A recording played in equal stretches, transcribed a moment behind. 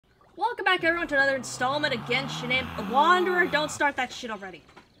Welcome back, everyone, to another installment of Genshin Impact. Wanderer, don't start that shit already.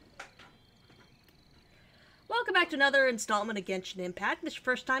 Welcome back to another installment of Genshin Impact. This is your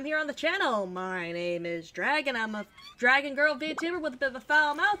first time here on the channel. My name is Dragon. I'm a dragon girl VTuber with a bit of a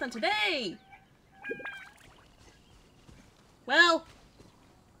foul mouth, and today... well,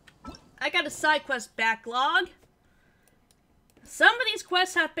 I got a side quest backlog. Some of these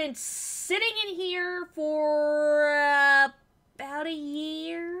quests have been sitting in here for about a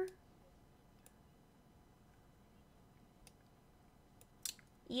year.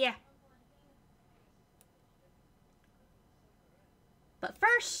 Yeah. But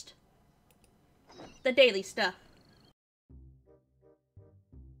first, the daily stuff.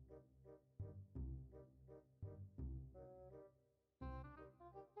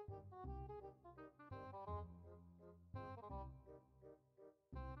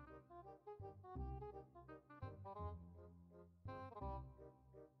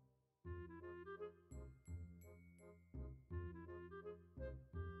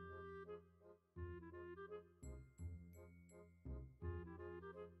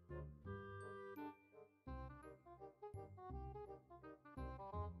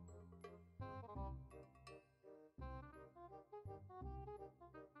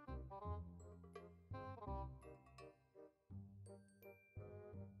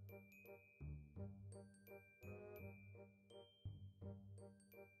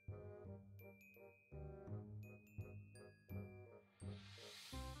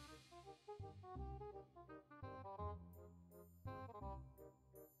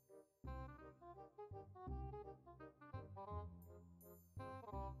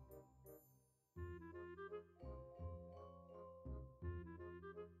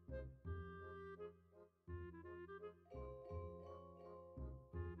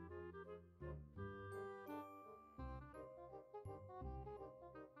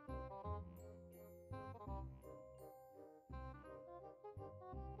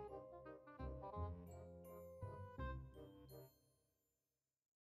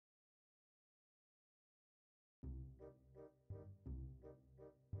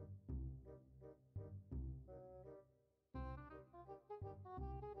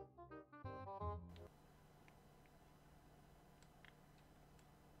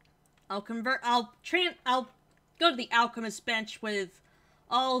 I'll go to the alchemist bench with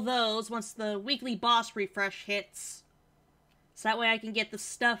all those once the weekly boss refresh hits. So that way I can get the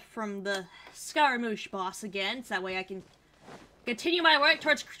stuff from the Scaramouche boss again. So that way I can continue my work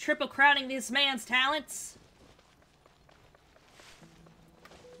towards triple crowning this man's talents.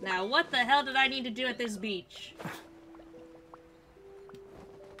 Now, what the hell did I need to do at this beach?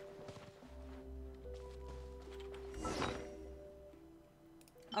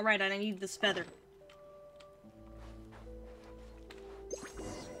 Alright, I need this feather.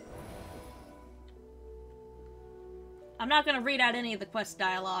 I'm not gonna read out any of the quest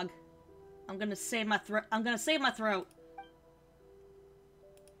dialogue. I'm gonna save my throat.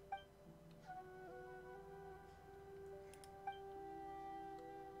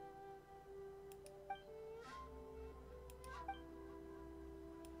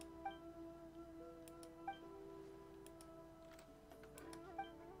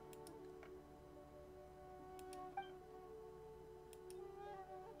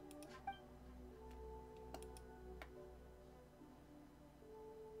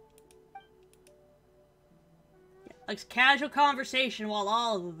 Like casual conversation while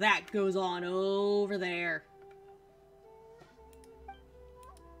all of that goes on over there.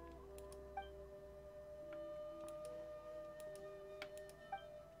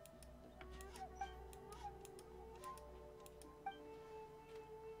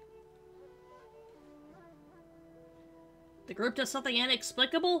 The group does something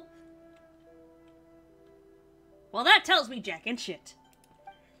inexplicable? Well, that tells me jack and shit.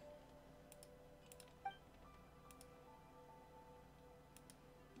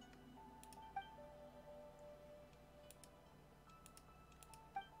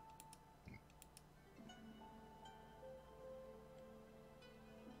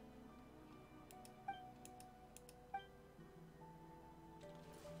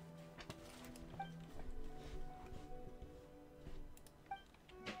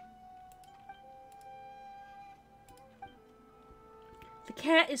 The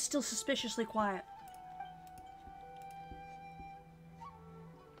cat is still suspiciously quiet.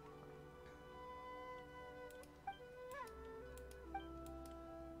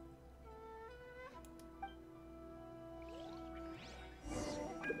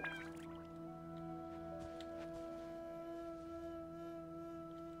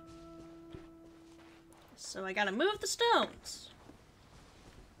 So I gotta move the stones.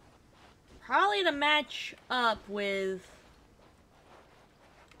 Probably to match up with...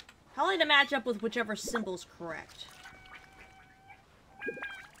 Probably to match up with whichever symbol's correct.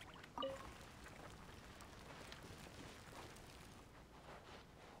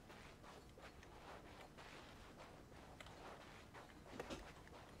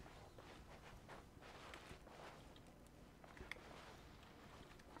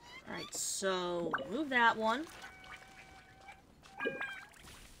 Alright, so move that one.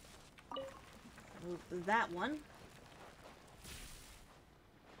 Move that one.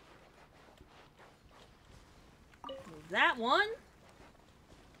 Move that one.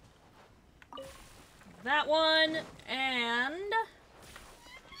 Move that one, and...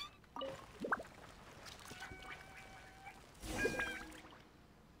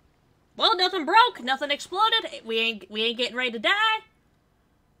 Well, nothing broke, nothing exploded. We ain't getting ready to die.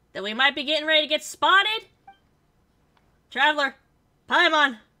 Then we might be getting ready to get spotted. Traveler,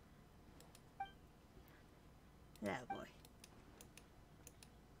 Paimon. Oh boy.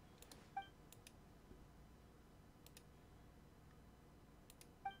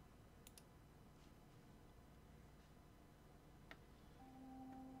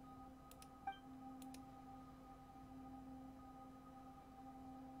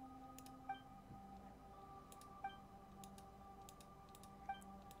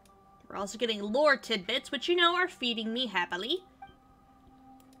 We're also getting lore tidbits, which you know are feeding me happily.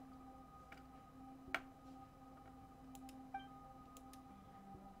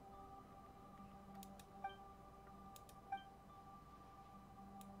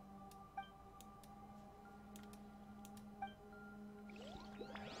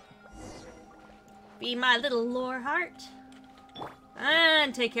 Be my little lore heart.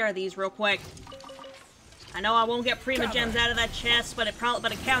 And take care of these real quick. I know I won't get prima gems out of that chest, but it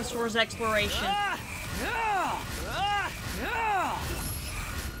counts towards exploration.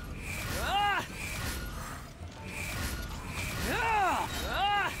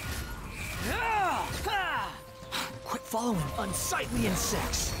 Quit following unsightly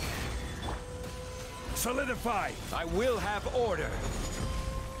insects. Solidify! I will have order.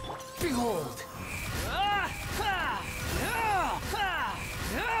 Behold!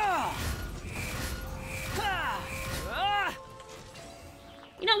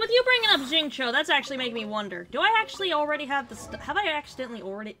 You know, with you bringing up Xingqiu, that's actually making me wonder. Do I actually already have the have I accidentally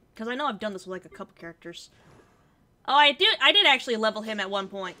already... Because I know I've done this with, like, a couple characters. Oh, I did actually level him at one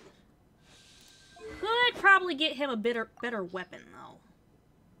point. Could probably get him a better weapon, though.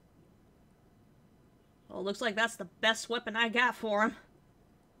 Well, looks like that's the best weapon I got for him.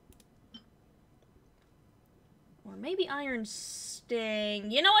 Or maybe Iron Sting.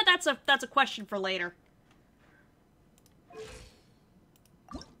 You know what? That's a question for later.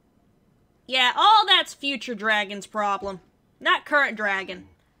 Yeah, all that's future Dragon's problem. Not current Dragon.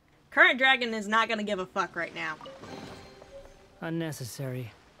 Current Dragon is not gonna give a fuck right now.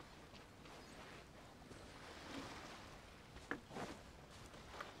 Unnecessary.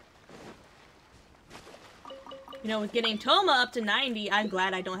 You know, with getting Toma up to 90, I'm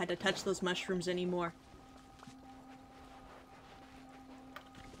glad I don't have to touch those mushrooms anymore.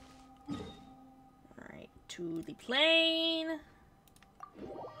 Alright, to the plane.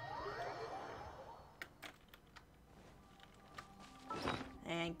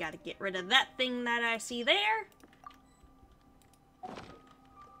 And gotta get rid of that thing that I see there.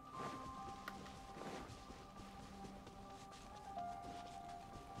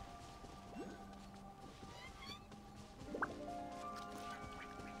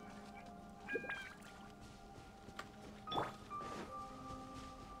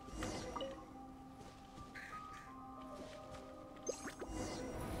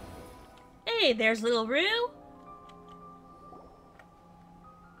 Hey, there's little Rue.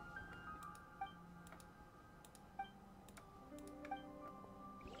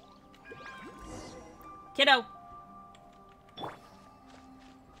 Kiddo.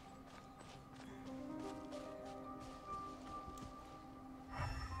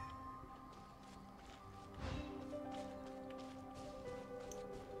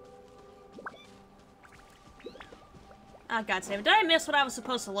 Oh, God save it. Did I miss what I was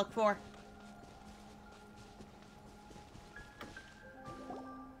supposed to look for?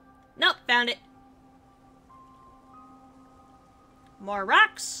 Nope, found it. More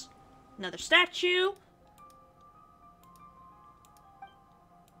rocks. Another statue.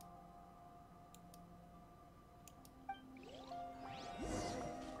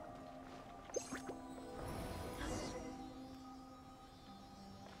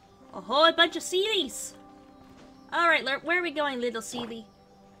 A whole bunch of Seelies. Alright, where are we going, little Seelie?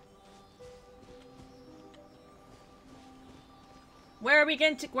 Where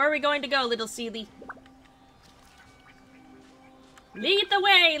where are we going to go, little Sealy? Lead the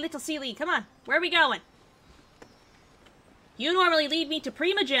way, little Sealy. Come on. Where are we going? You normally lead me to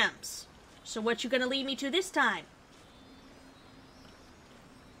Prima Gems. So what you gonna lead me to this time?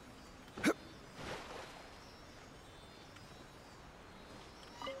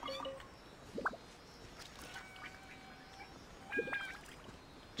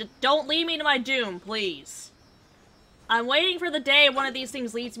 Just don't lead me to my doom, please. I'm waiting for the day one of these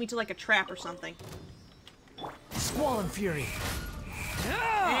things leads me to like a trap or something. Squall and Fury.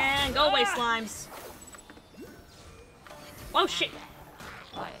 And go away, slimes. Oh shit.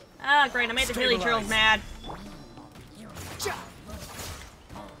 Ah, great, I made the hilly drills mad.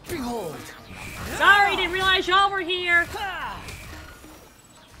 Behold. Sorry, didn't realize y'all were here.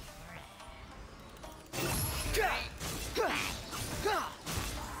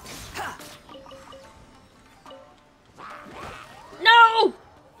 No!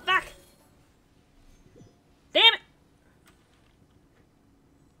 Fuck! Damn it!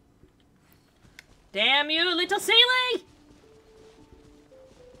 Damn you, little Sealy!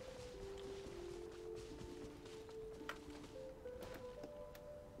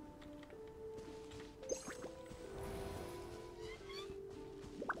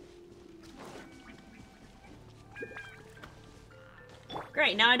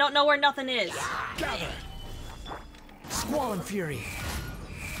 Great, now I don't know where nothing is. Gather. Squall and Fury.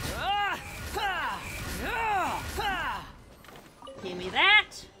 Give me that.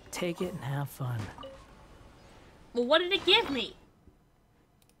 Take it and have fun. Well, what did it give me?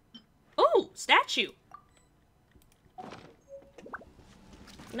 Ooh, statue.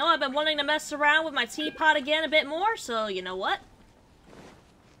 You know, I've been wanting to mess around with my teapot again a bit more, so you know what?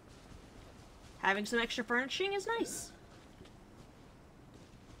 Having some extra furnishing is nice.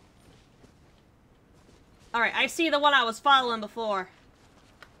 Alright, I see the one I was following before.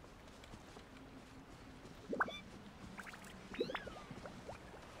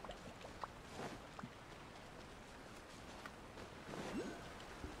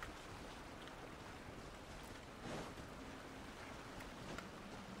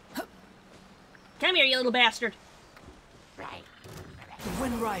 Come here, you little bastard. The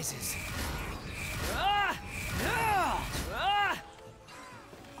wind rises.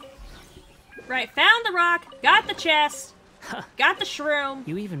 Right, found the rock, got the chest, got the shroom.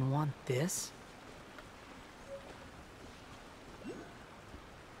 You even want this?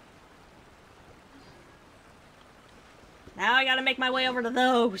 Now I gotta make my way over to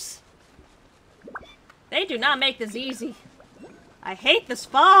those. They do not make this easy. I hate this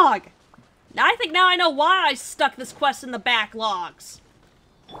fog. I think now I know why I stuck this quest in the backlogs.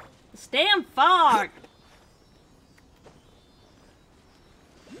 This damn fog.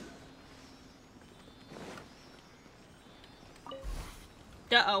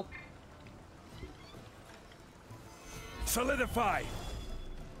 Uh-oh. Solidify.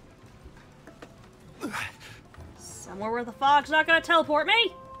 Somewhere where the fog's not gonna teleport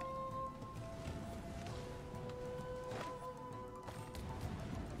me.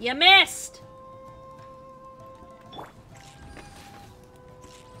 You missed.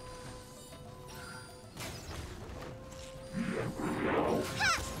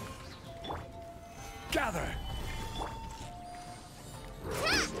 Gather.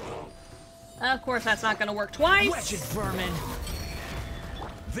 Of course, that's not gonna work twice. Wretched vermin.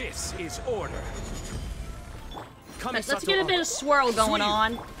 This is order. Let's get a bit of swirl going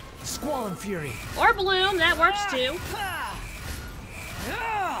on. Squall and Fury. Or bloom, that works too.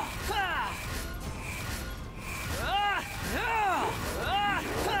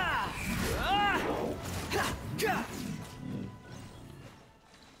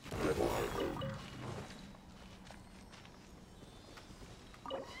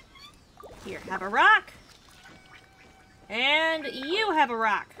 Here, have a rock. And you have a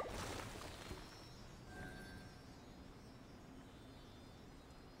rock.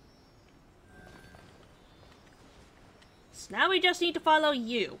 So now we just need to follow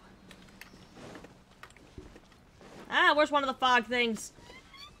you. Ah, where's one of the fog things?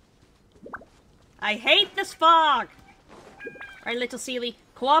 I hate this fog! Alright, little Sealy,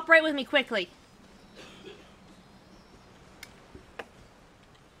 cooperate with me quickly.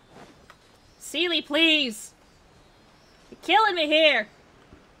 Sealy, please! You're killing me here!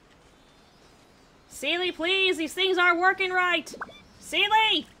 Sealy, please! These things aren't working right!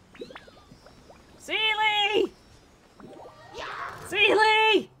 Sealy! Sealy!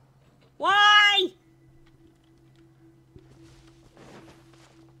 Sealy! Why?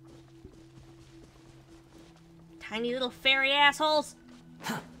 Tiny little fairy assholes.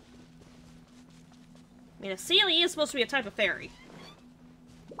 I mean, a Sealy is supposed to be a type of fairy.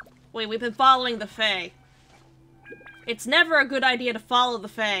 Wait, we've been following the Fae. It's never a good idea to follow the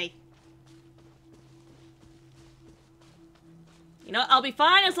Fae. You know, I'll be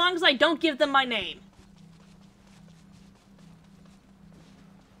fine as long as I don't give them my name.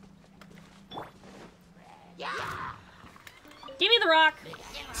 Give me the rock.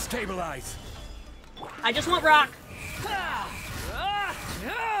 Stabilize. I just want rock.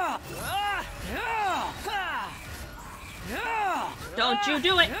 Don't you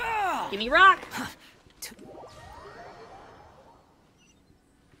do it. Give me rock.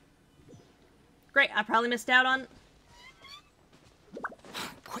 Great, I probably missed out on...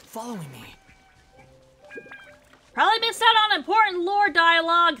 Quit following me. Probably missed out on important lore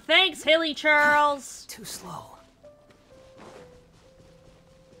dialogue. Thanks, Hilly Charles. Too slow.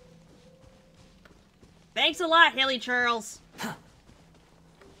 Thanks a lot, Hilly Charles.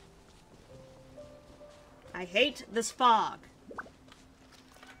 I hate this fog.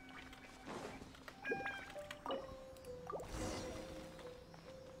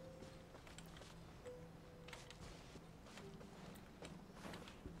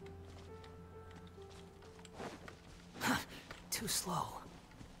 Too slow.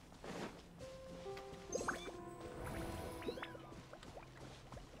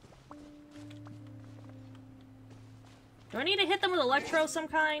 Do I need to hit them with electro of some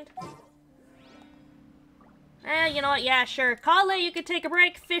kind? You know what? Yeah, sure. Kale, you could take a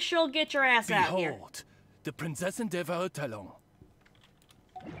break. Fish'll get your ass out here. Behold, the Prinzessin der Verurteilung.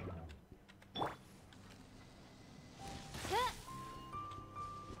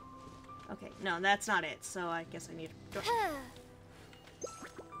 Okay, no, that's not it. So I guess I need to...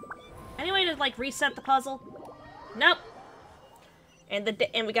 Any way to, like, reset the puzzle? Nope. And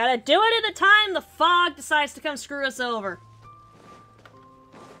we gotta do it at the time the fog decides to come screw us over.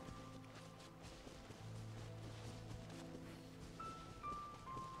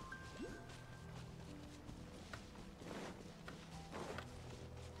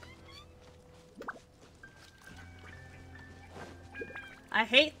 I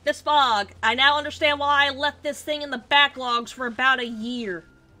hate this fog. I now understand why I left this thing in the backlogs for about a year.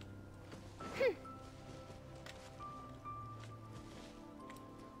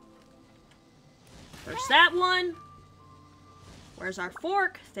 There's that one. Where's our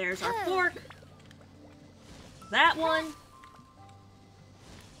fork? There's our fork. That one.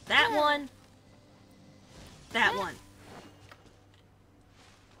 That one. That one.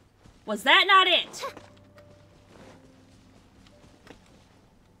 Was that not it?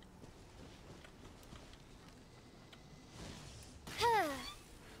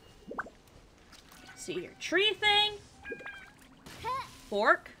 See your tree thing.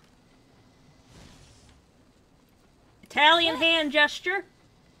 Fork. Italian hand gesture.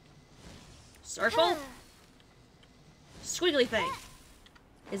 Circle. Squiggly thing.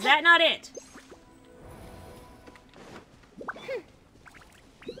 Is that not it?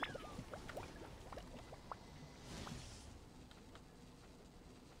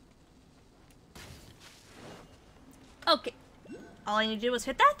 Okay. All I need to do is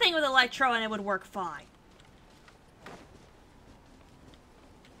hit that thing with electro and it would work fine.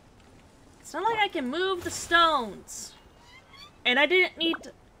 It's not like I can move the stones. And I didn't need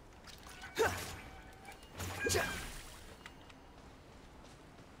to...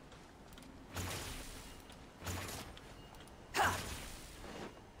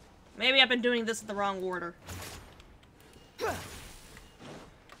 Maybe I've been doing this in the wrong order.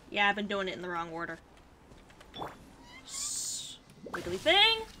 Yeah, I've been doing it in the wrong order. Wiggly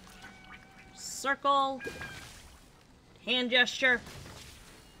thing. Circle. Hand gesture.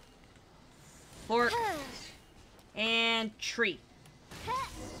 Fork. And tree.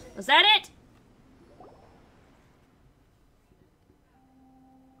 Was that it?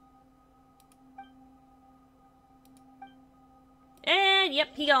 And yep,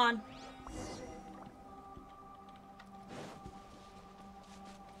 he gone.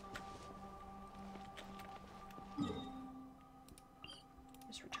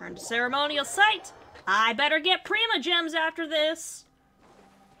 Just return to ceremonial site. I better get Prima Gems after this.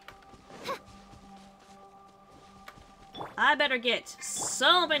 I better get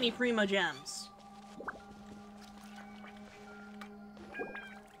so many Prima Gems.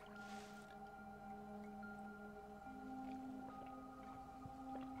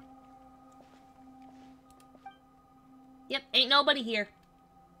 Yep, ain't nobody here.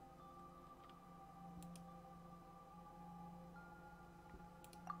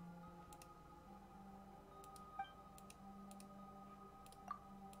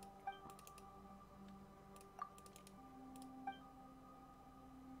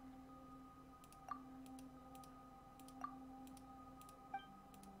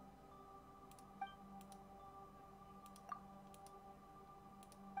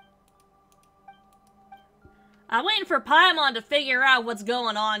 I'm waiting for Paimon to figure out what's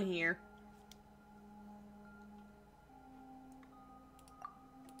going on here.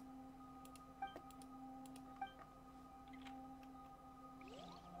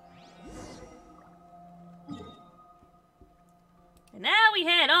 And now we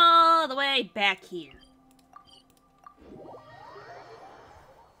head all the way back here.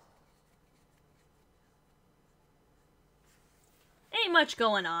 Ain't much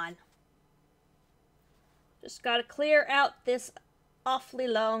going on. Just gotta clear out this awfully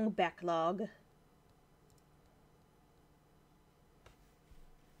long backlog.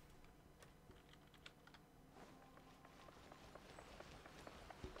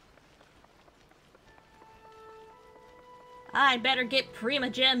 I'd better get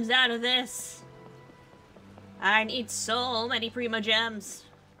Prima Gems out of this. I need so many Prima Gems.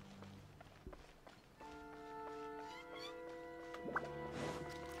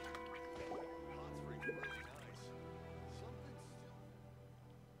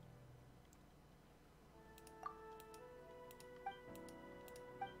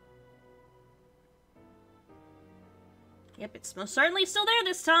 Yep, it's most certainly still there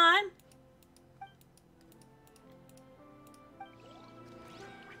this time.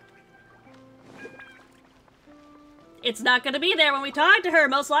 It's not gonna be there when we talk to her,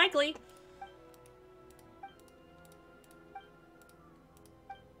 most likely.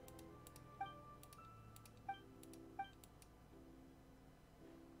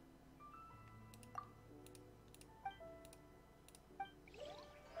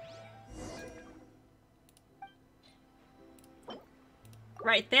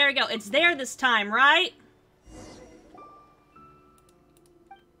 Right, there we go. It's there this time, right?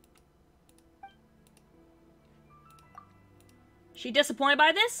 She disappointed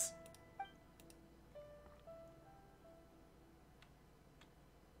by this?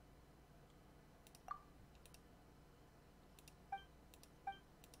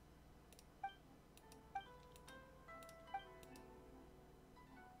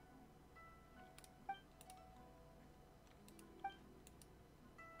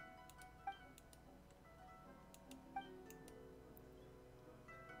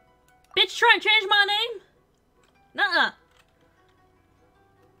 Bitch, try and change my name? Nuh-uh.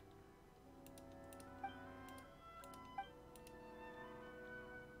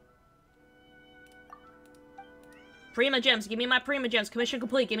 Prima Gems. Give me my Prima Gems. Commission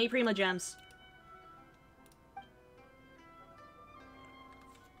complete. Give me Prima Gems.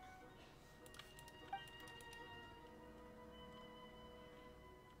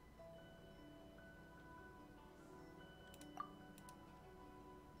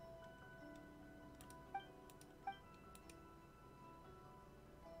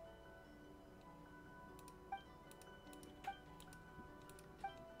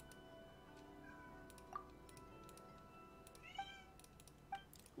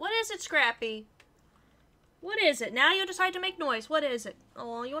 What is it, Scrappy? What is it? Now you decide to make noise. What is it?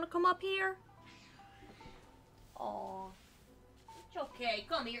 Oh, you want to come up here? Oh, it's okay.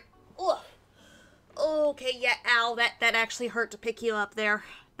 Come here. Ugh. Okay, yeah, ow. That actually hurt to pick you up there.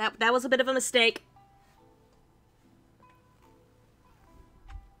 That was a bit of a mistake.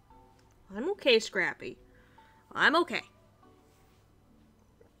 I'm okay, Scrappy. I'm okay.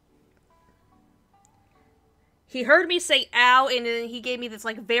 He heard me say ow, and then he gave me this,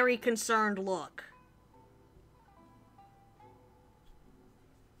 like, very concerned look.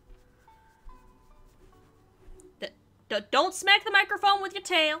 Don't smack the microphone with your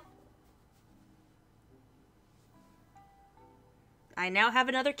tail. I now have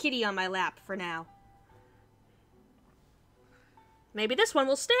another kitty on my lap for now. Maybe this one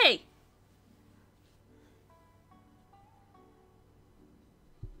will stay.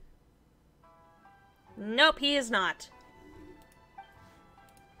 Nope, he is not.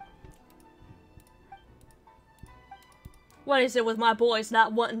 What is it with my boys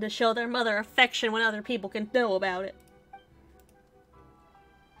not wanting to show their mother affection when other people can know about it?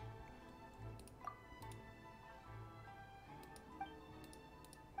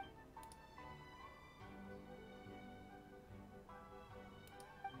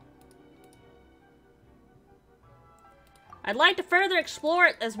 I'd like to further explore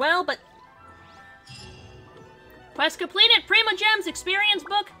it as well, but... Quest completed! Prima Gems experience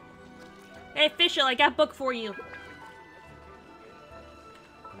book! Hey, Fischl, I got a book for you.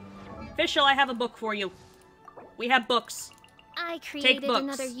 Fischl, I have a book for you. We have books. I created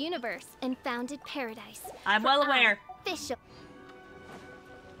another universe and founded paradise. I'm well aware. Fischl.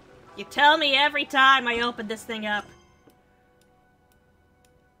 You tell me every time I open this thing up.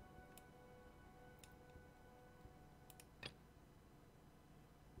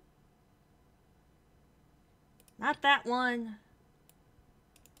 Not that one.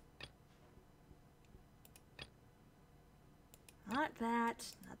 Not that.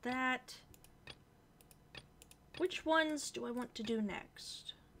 Not that. Which ones do I want to do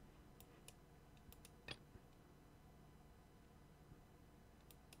next?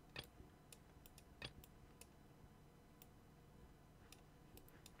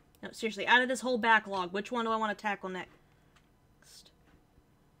 No, seriously, out of this whole backlog, which one do I want to tackle next?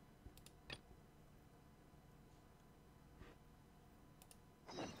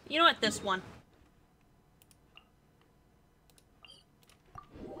 You know what? This one.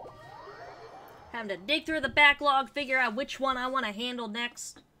 Having to dig through the backlog, figure out which one I want to handle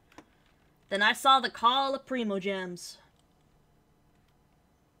next. Then I saw the call of Primogems.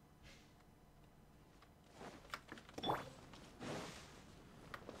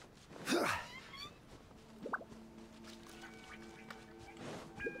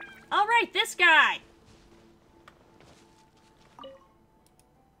 Alright, this guy!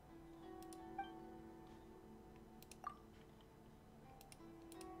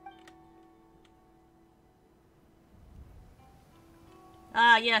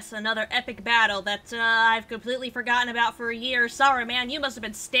 Ah, yes, another epic battle that I've completely forgotten about for a year. Sorry, man, you must have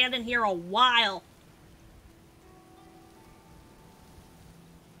been standing here a while.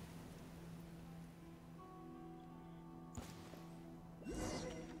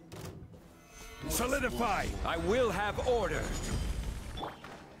 Solidify! I will have order.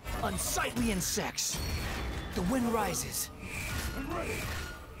 Unsightly insects. The wind rises. I'm ready.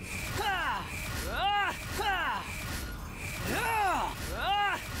 Ha! Ah! Ha! Ah!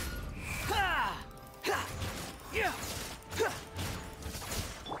 Ah! Ha! Ha! Yeah! Ha!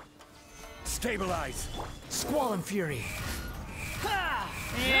 Stabilize. Squall and fury. Ha!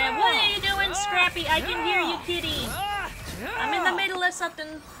 Yeah, what are you doing, Scrappy? I can hear you, kitty. I'm in the middle of something.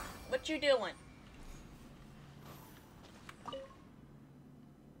 What you doing?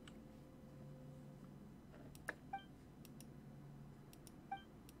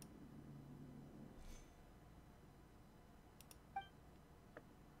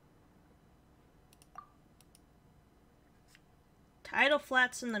 Tidal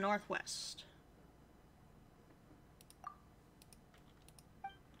Flats in the northwest.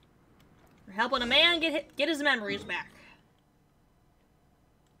 We're helping a man get his memories back.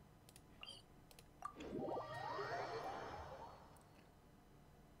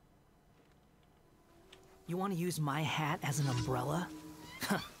 You want to use my hat as an umbrella?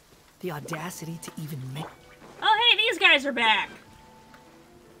 The audacity to even make... Oh, hey, these guys are back.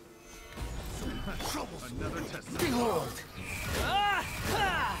 Behold!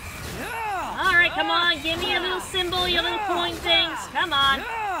 Alright, come on, give me a little symbol, your little coin things. Come on.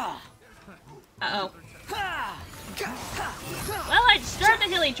 Uh-oh. Well, I disturbed the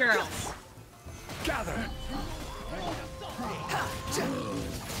hilly turtles. Gather.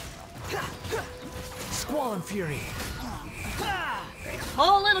 Squall and fury.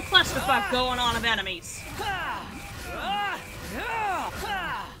 Whole little clusterfuck going on of enemies.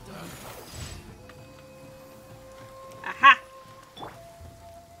 Aha!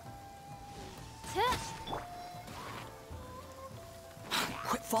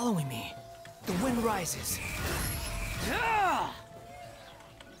 Quit following me. The wind rises.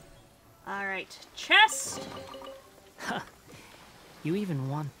 Alright, chest. You even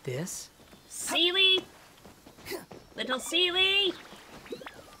want this? Sealy. Little Sealy.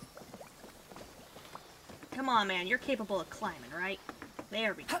 Come on, man. You're capable of climbing, right?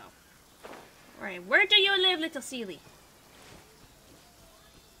 There we go. Alright, where do you live, little Sealy?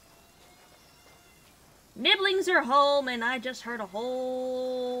 Nibblings are home, and I just heard a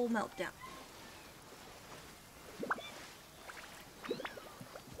whole meltdown.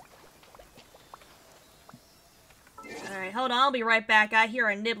 Alright, hold on, I'll be right back. I hear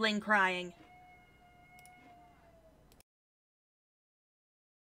a nibbling crying.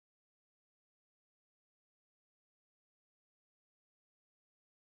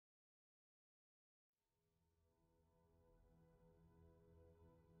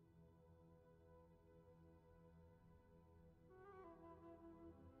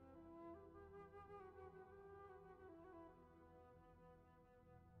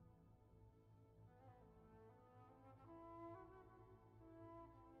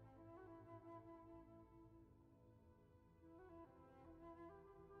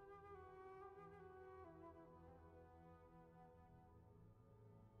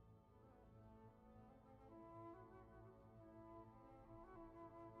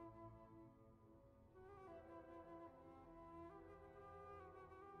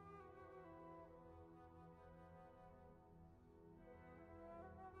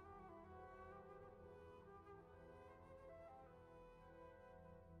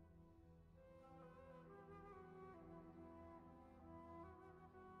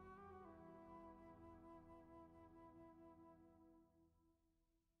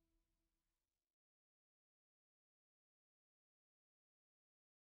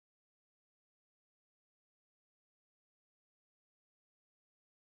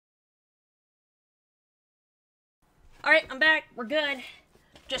 Alright, I'm back. We're good.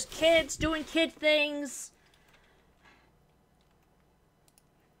 Just kids doing kid things.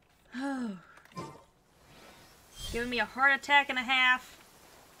 Oh. Giving me a heart attack and a half.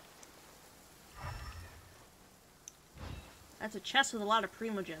 That's a chest with a lot of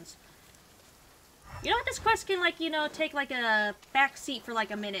primogens. You know what? This quest can, like, you know, take, like, a back seat for, like,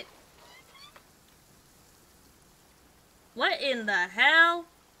 a minute. What in the hell?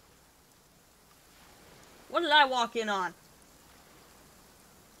 What did I walk in on?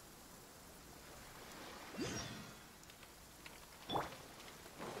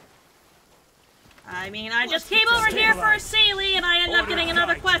 I mean, I just came over here for a Sealy, and I ended up getting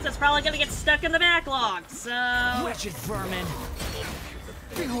another quest that's probably gonna get stuck in the backlog, so... Wretched vermin!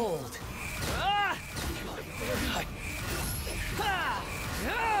 Behold!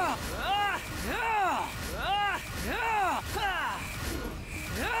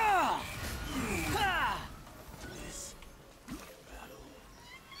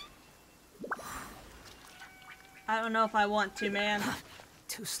 I don't know if I want to, man.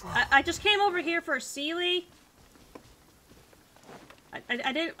 Too slow. I just came over here for a Sealy.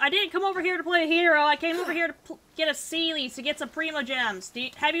 I didn't come over here to play a hero. I came over here to get a Sealy, to get some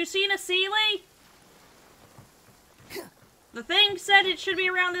primogems. Have you seen a Sealy? The thing said it should be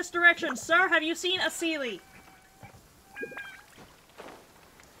around this direction. Sir, have you seen a Sealy?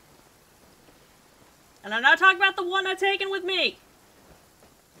 And I'm not talking about the one I've taken with me.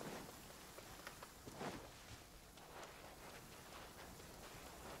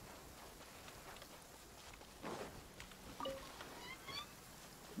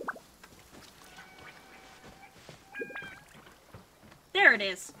 There it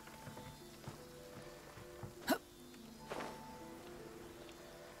is.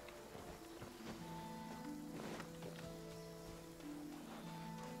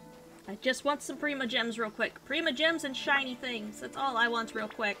 I just want some primogems real quick. Primogems and shiny things. That's all I want real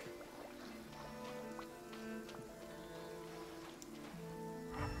quick.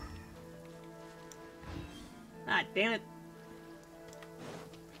 Ah, damn it.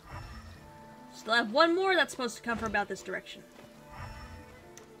 Still have one more that's supposed to come from about this direction.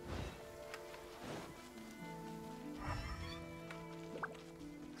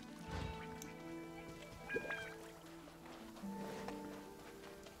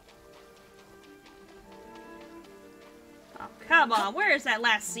 Oh, come on. Where is that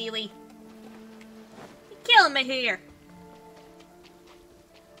last Sealy? You're killing me here.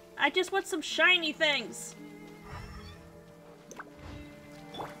 I just want some shiny things.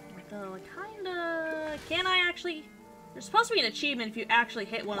 Though, kinda... Can I actually... There's supposed to be an achievement if you actually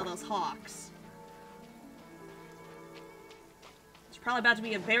hit one of those hawks. There's probably about to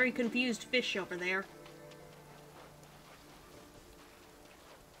be a very confused fish over there.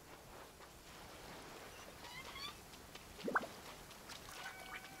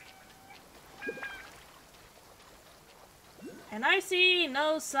 And I see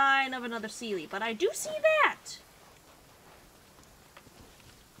no sign of another Sealy, but I do see that!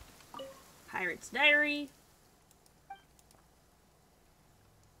 Pirate's Diary.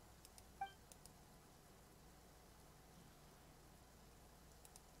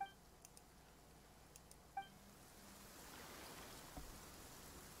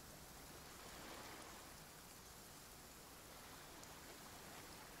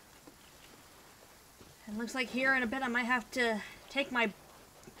 And looks like here in a bit I might have to take my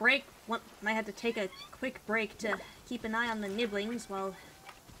break. Might have to take a quick break to keep an eye on the nibblings while...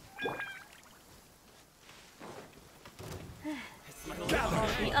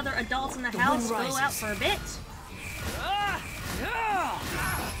 the other adults in the house go out for a bit.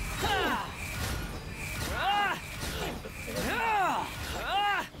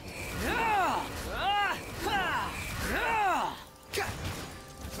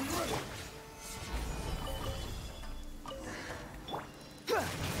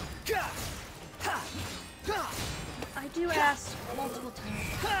 I do ask multiple times.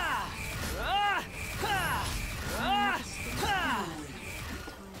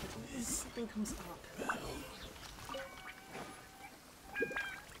 Something comes up.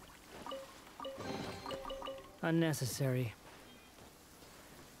 Unnecessary.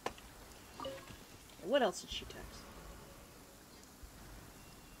 What else did she text?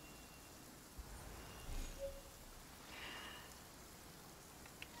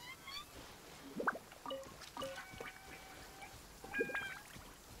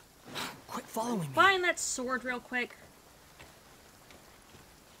 Quit following me. Find that sword real quick.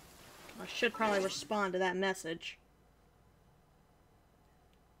 I should probably respond to that message.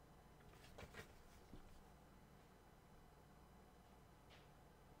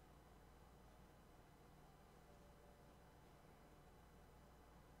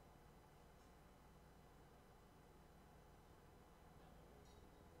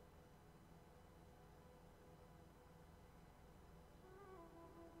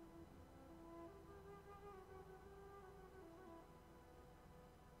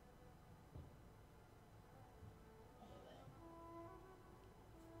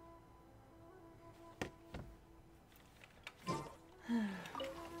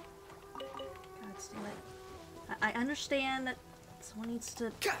 understand that someone needs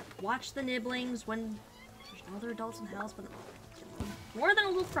to watch the nibblings when there's no other adults in the house, but more than a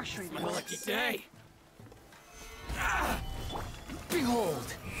little frustrating. My lucky day.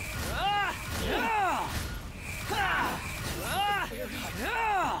 Behold!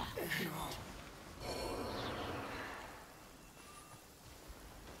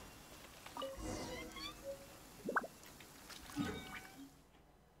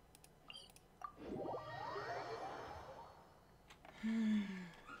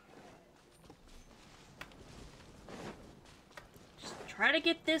 Just try to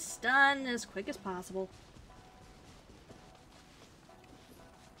get this done as quick as possible.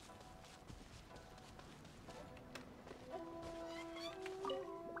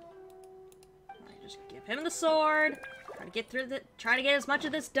 Just give him the sword. Try to get as much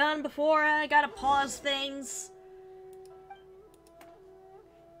of this done before I gotta pause things.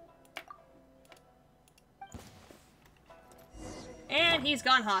 And he's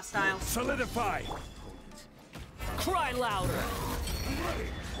gone hostile. Solidify. Cry louder!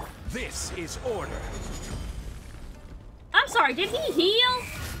 This is order. I'm sorry, did he heal?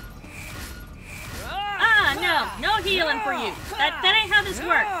 Ah, no. No healing for you. That ain't how this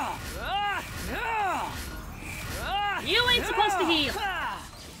works. You ain't supposed to heal.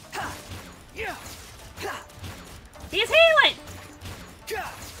 He's healing!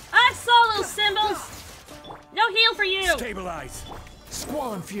 I saw little symbols. No heal for you. Stabilize.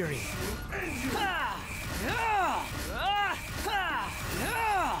 Squall and Fury!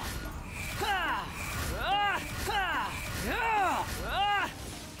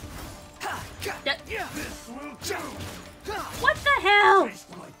 What the hell?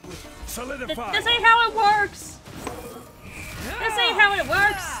 Solidify. This ain't how it works. This ain't how it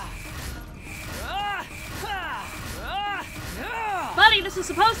works. Buddy, this is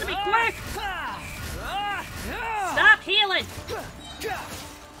supposed to be quick. Stop healing.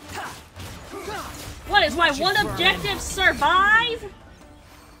 What is my one objective? Survive?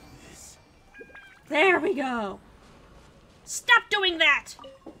 There we go. Stop doing that.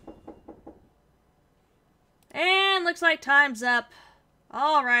 And looks like time's up.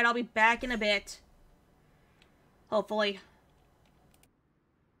 Alright, I'll be back in a bit. Hopefully.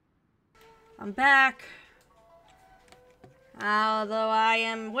 I'm back. Although I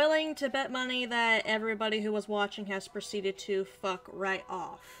am willing to bet money that everybody who was watching has proceeded to fuck right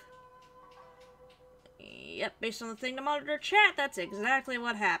off. Yep, based on the thing to monitor chat, that's exactly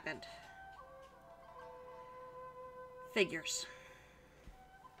what happened. Figures.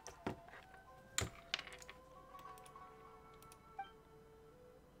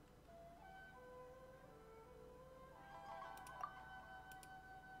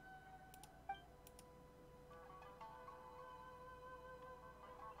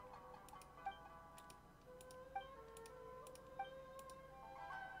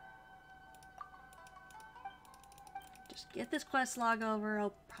 Get this quest log over,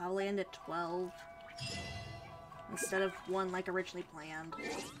 I'll probably end at 12. Instead of 1 like originally planned.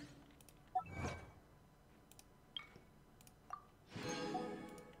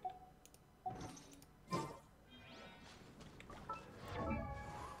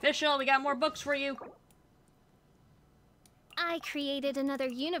 Official, we got more books for you. I created another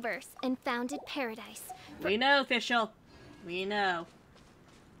universe and founded paradise. We know, Official. We know.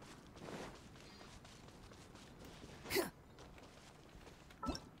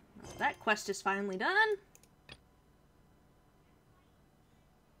 That quest is finally done.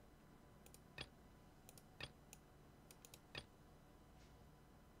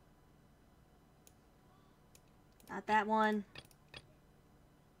 Not that one.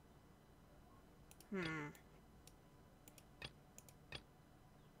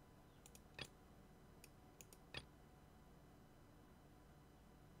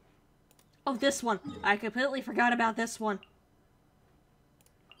 Oh, this one. I completely forgot about this one.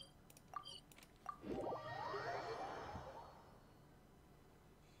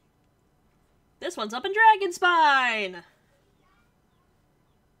 This one's up in Dragonspine!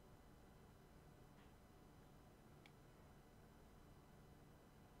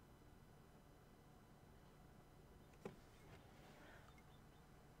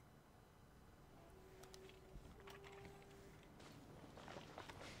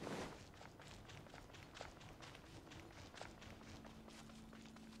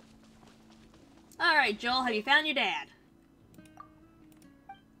 Alright, Joel, have you found your dad?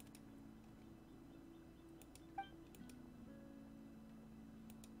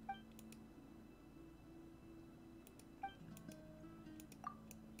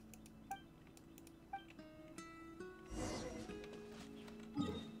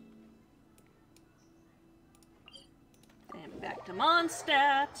 Back to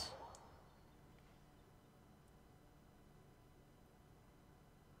Mondstadt.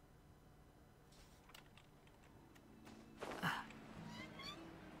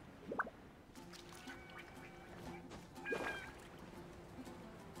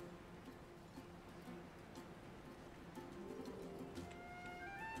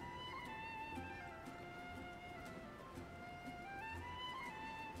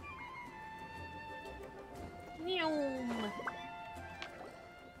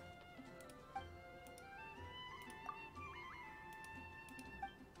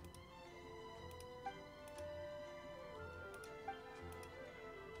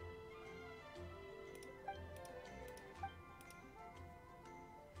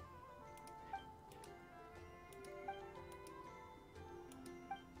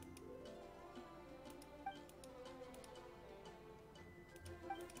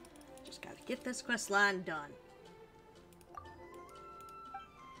 Just gotta get this quest line done.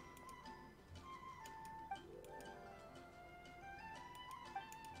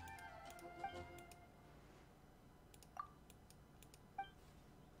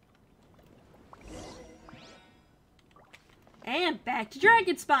 And back to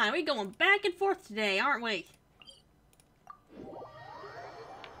Dragonspine. We're going back and forth today, aren't we?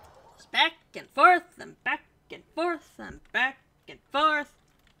 Just back and forth, and back and forth, and back and forth.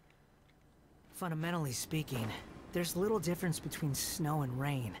 Fundamentally speaking, there's little difference between snow and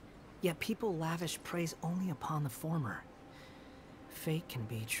rain, yet people lavish praise only upon the former. Fate can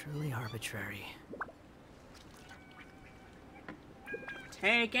be truly arbitrary.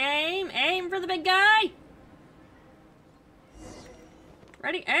 Take aim! Aim for the big guy!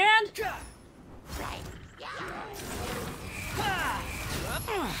 Ready, and...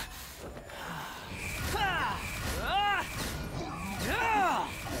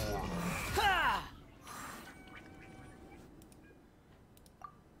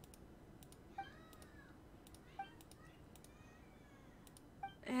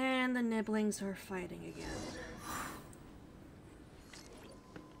 And the Nibblings are fighting again.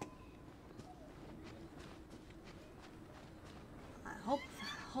 I hope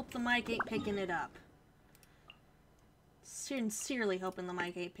the mic ain't picking it up. Sincerely hoping the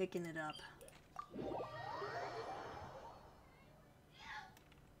mic ain't picking it up.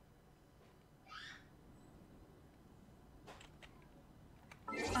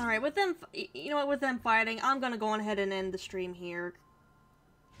 Alright, with them, you know what, with them fighting, I'm gonna go on ahead and end the stream here.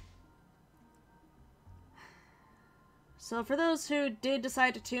 So for those who did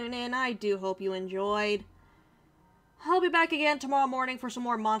decide to tune in, I do hope you enjoyed. I'll be back again tomorrow morning for some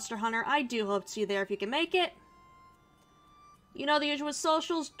more Monster Hunter. I do hope to see you there if you can make it. You know the usual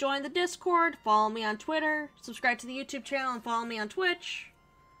socials. Join the Discord, follow me on Twitter, subscribe to the YouTube channel, and follow me on Twitch.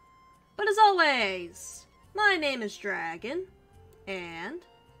 But as always, my name is Dragon, and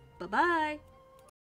bye-bye.